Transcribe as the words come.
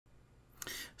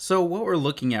So what we're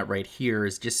looking at right here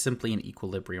is just simply an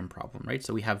equilibrium problem, right?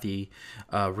 So we have the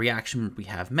reaction, we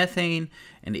have methane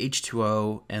and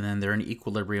H2O, and then they're in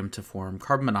equilibrium to form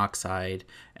carbon monoxide,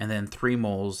 and then 3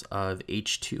 moles of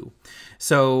H2.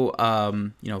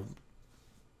 So,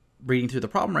 reading through the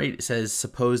problem, right, it says,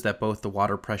 suppose that both the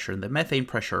water pressure and the methane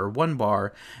pressure are 1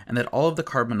 bar, and that all of the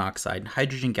carbon monoxide and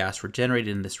hydrogen gas were generated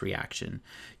in this reaction.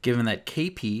 Given that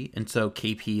Kp, and so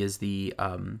Kp is the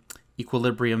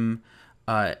equilibrium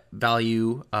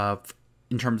value of,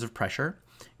 in terms of pressure,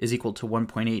 is equal to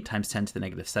 1.8 times 10 to the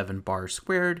negative 7 bars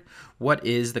squared. What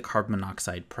is the carbon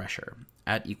monoxide pressure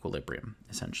at equilibrium,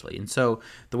 essentially? And so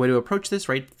the way to approach this,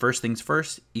 right, first things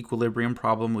first, equilibrium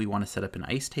problem, we want to set up an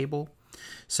ice table.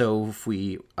 So if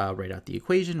we write out the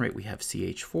equation, right, we have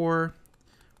CH4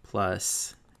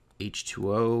 plus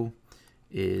H2O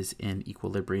is in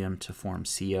equilibrium to form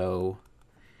CO,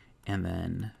 and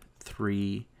then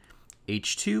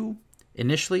 3H2.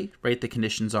 Initially, right, the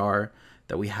conditions are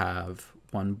that we have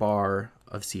 1 bar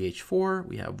of CH4,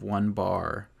 we have 1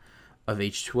 bar of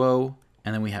H2O,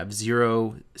 and then we have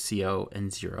 0 CO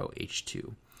and 0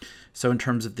 H2. So in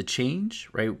terms of the change,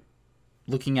 right,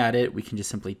 looking at it, we can just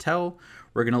simply tell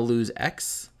we're going to lose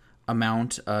X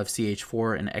amount of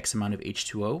CH4 and X amount of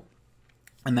H2O.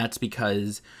 And that's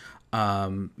because,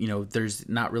 there's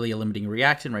not really a limiting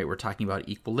reactant, right? We're talking about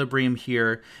equilibrium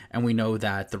here. And we know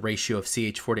that the ratio of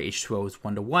CH4 to H2O is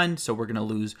 1 to 1. So we're going to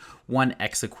lose 1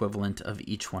 X equivalent of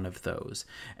each one of those.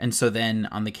 And so then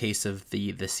on the case of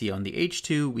the CO and the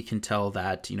H2, we can tell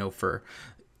that,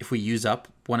 if we use up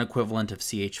 1 equivalent of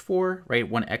CH4, right,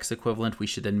 1 X equivalent, we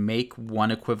should then make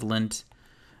 1 X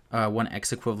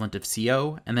equivalent of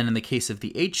CO. And then in the case of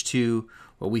the H2,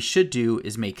 what we should do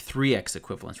is make 3 X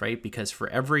equivalents, right? Because for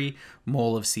every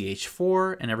mole of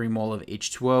CH4 and every mole of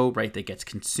H2O, right, that gets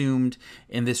consumed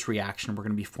in this reaction, we're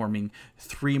going to be forming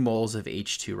 3 moles of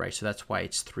H2, right? So that's why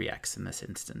it's 3X in this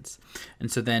instance.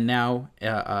 And so then now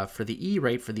for the E,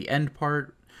 right, for the end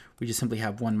part, we just simply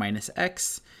have 1 minus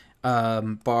X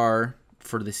bar.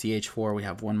 For the CH4, we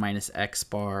have 1 minus X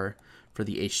bar for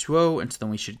the H2O, and so then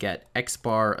we should get X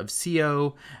bar of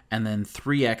CO and then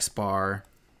 3X bar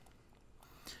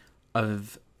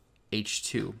of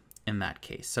H2 in that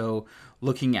case. So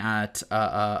looking at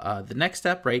the next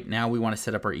step, right, now we want to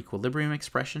set up our equilibrium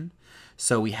expression.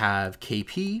 So we have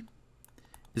Kp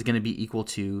is going to be equal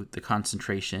to the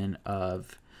concentration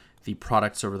of the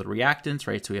products over the reactants,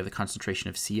 right? So we have the concentration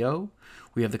of CO,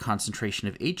 we have the concentration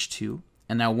of H2.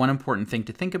 And now one important thing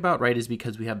to think about, right, is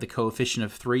because we have the coefficient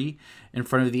of 3 in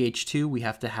front of the H2, we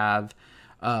have to have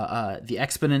the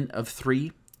exponent of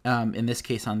 3, in this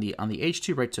case on the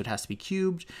H2, right, so it has to be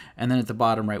cubed. And then at the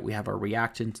bottom, right, we have our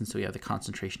reactants, and so we have the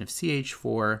concentration of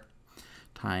CH4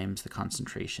 times the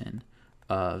concentration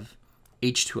of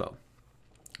H2O.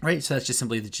 Right, so that's just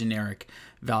simply the generic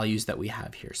values that we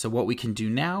have here. So what we can do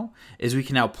now is we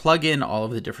can now plug in all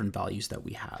of the different values that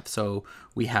we have. So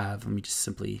we have, let me just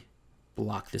simply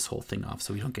block this whole thing off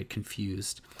so we don't get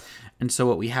confused. And so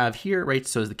what we have here, right,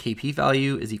 so the Kp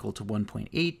value is equal to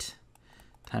 1.8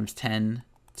 times 10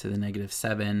 to the negative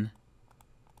 7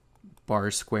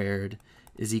 bars squared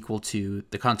is equal to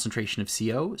the concentration of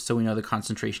CO. So we know the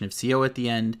concentration of CO at the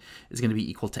end is going to be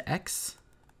equal to X.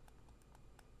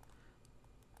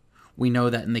 We know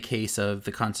that in the case of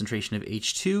the concentration of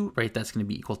H2, right, that's going to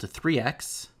be equal to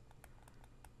 3X.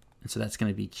 And so that's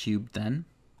going to be cubed then.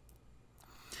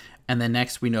 And then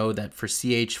next we know that for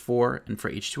CH4 and for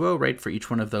H2O, right, for each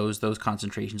one of those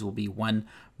concentrations will be 1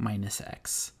 minus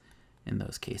X in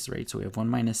those cases, right? So we have 1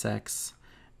 minus X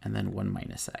and then 1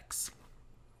 minus X.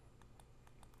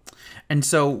 And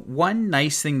so one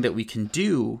nice thing that we can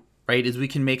do, right, is we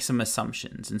can make some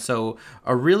assumptions. And so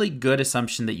a really good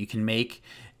assumption that you can make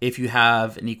if you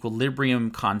have an equilibrium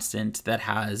constant that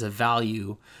has a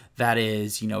value that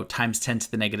is, times 10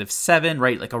 to the negative 7,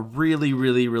 right? Like a really,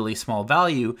 really, really small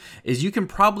value, is you can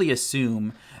probably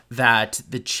assume that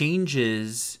the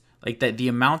changes, like that the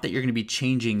amount that you're going to be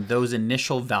changing those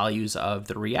initial values of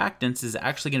the reactants is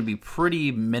actually going to be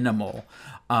pretty minimal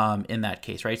in that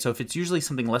case, right? So if it's usually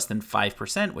something less than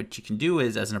 5%, what you can do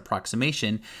is, as an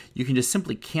approximation, you can just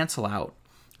simply cancel out,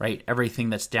 right,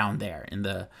 everything that's down there in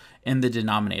the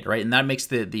denominator, right? And that makes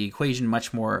the equation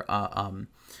much more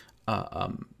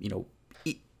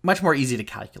much more easy to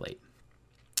calculate.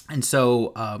 And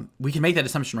so we can make that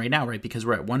assumption right now, right? Because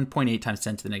we're at 1.8 times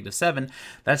 10 to the negative 7.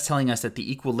 That's telling us that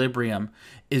the equilibrium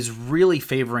is really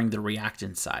favoring the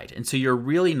reactant side. And so you're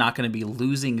really not going to be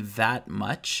losing that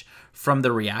much from the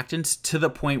reactants to the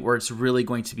point where it's really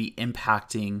going to be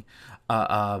impacting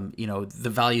the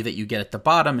value that you get at the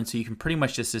bottom. And so you can pretty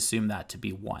much just assume that to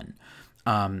be 1.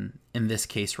 in this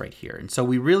case right here. And so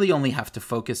we really only have to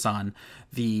focus on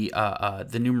the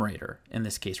numerator in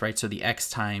this case, right? So the x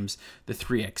times the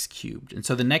 3x cubed. And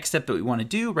so the next step that we want to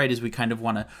do, right, is we kind of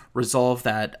want to resolve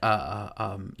that,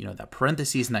 that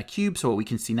parentheses and that cube. So what we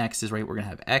can see next is, right, we're going to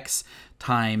have x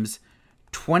times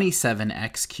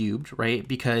 27x cubed, right?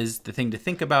 Because the thing to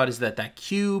think about is that that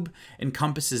cube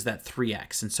encompasses that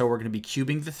 3x. And so we're going to be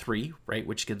cubing the 3, right,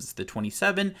 which gives us the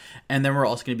 27. And then we're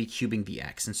also going to be cubing the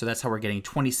x. And so that's how we're getting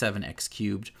 27x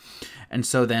cubed. And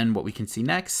so then what we can see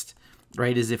next,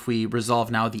 right, is if we resolve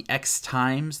now the x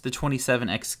times the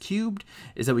 27x cubed,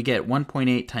 is that we get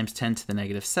 1.8 times 10 to the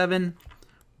negative 7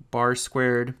 bar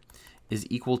squared is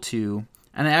equal to,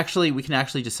 and actually we can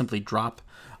actually just simply drop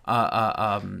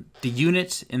the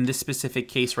unit in this specific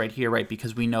case right here, right?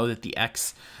 Because we know that the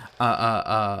x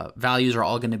values are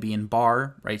all going to be in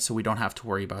bar, right? So we don't have to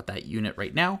worry about that unit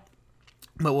right now.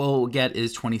 But what we'll get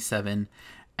is 27x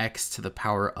to the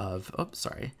power of, oops,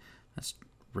 sorry, that's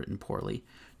written poorly.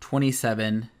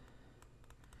 27x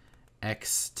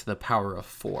to the power of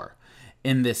 4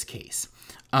 in this case.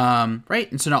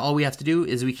 Right, and so now all we have to do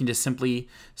is we can just simply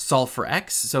solve for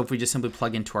x. So if we just simply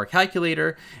plug into our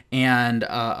calculator and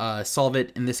solve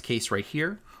it in this case right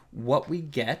here, what we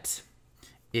get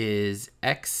is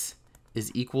x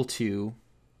is equal to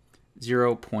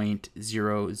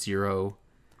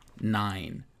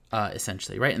 0.009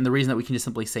 essentially, right? And the reason that we can just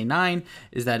simply say 9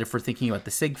 is that if we're thinking about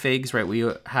the sig figs, right,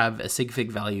 we have a sig fig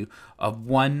value of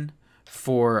 1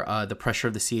 for the pressure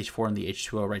of the CH4 and the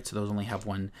H2O, right? So those only have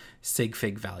 1 sig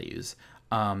fig values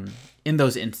in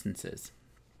those instances,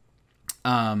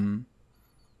 right?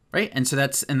 And so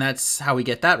that's how we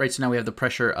get that, right? So now we have the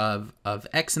pressure of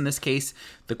X in this case.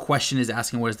 The question is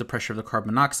asking what is the pressure of the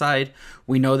carbon monoxide.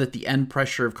 We know that the end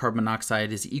pressure of carbon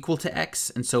monoxide is equal to X,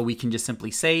 and so we can just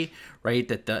simply say, right,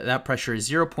 that that pressure is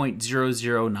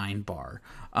 0.009 bar.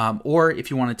 Or if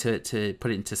you wanted to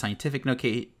put it into scientific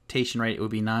notation, right, it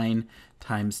would be 9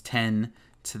 times 10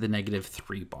 to the negative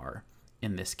 3 bar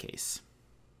in this case.